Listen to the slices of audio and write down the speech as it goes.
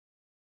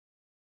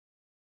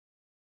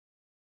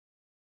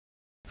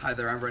Hi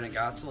there, I'm Brendan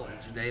Gotzel,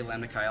 and today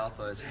Lambda Chi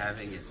Alpha is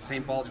having its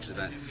St. Baldricks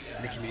event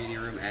in the community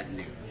room at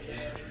noon.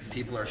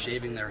 People are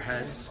shaving their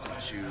heads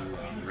to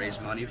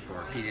raise money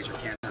for pediatric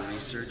cancer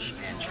research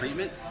and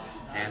treatment,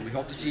 and we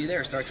hope to see you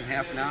there. It starts in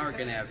half an hour. We're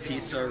going to have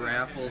pizza,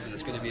 raffles, and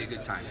it's going to be a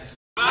good time.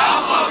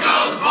 VALPO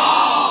goes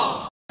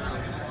Bald!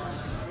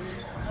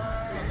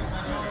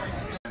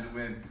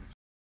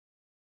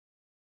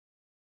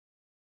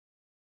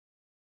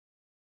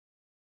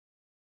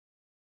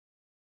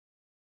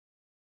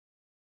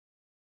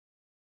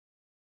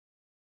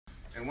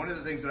 And one of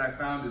the things that I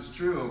found is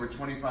true over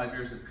 25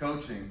 years of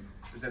coaching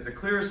is that the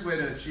clearest way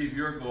to achieve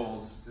your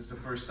goals is to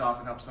first stop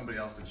and help somebody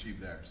else achieve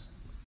theirs.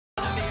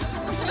 Oh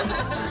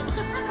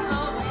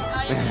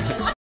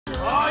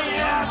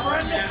yeah,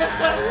 Brendan!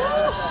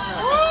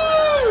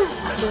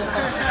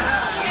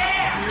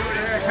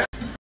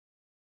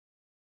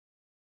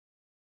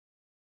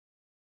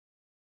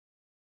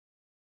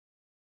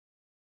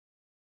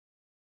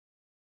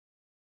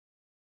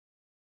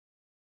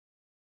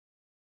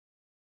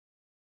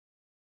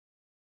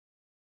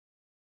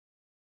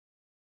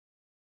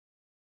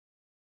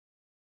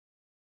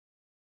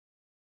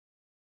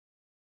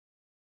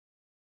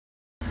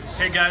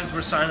 Hey guys,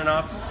 we're signing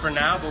off for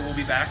now, but we'll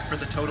be back for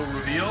the total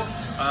reveal.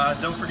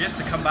 Don't forget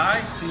to come by,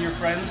 see your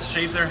friends,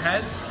 shave their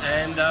heads,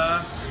 and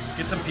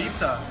get some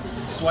pizza.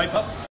 Swipe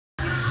up.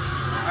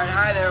 Alright,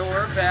 hi there,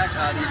 we're back.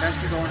 The event's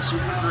been going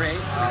super great.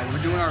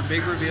 We're doing our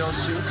big reveal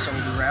soon, so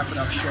we'll be wrapping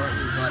up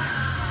shortly. But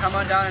come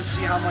on down and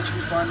see how much we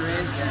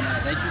fundraised,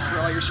 and thank you for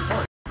all your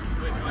support.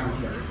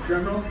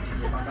 Drumroll.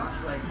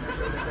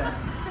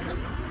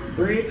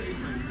 3,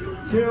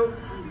 2,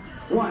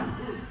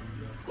 1.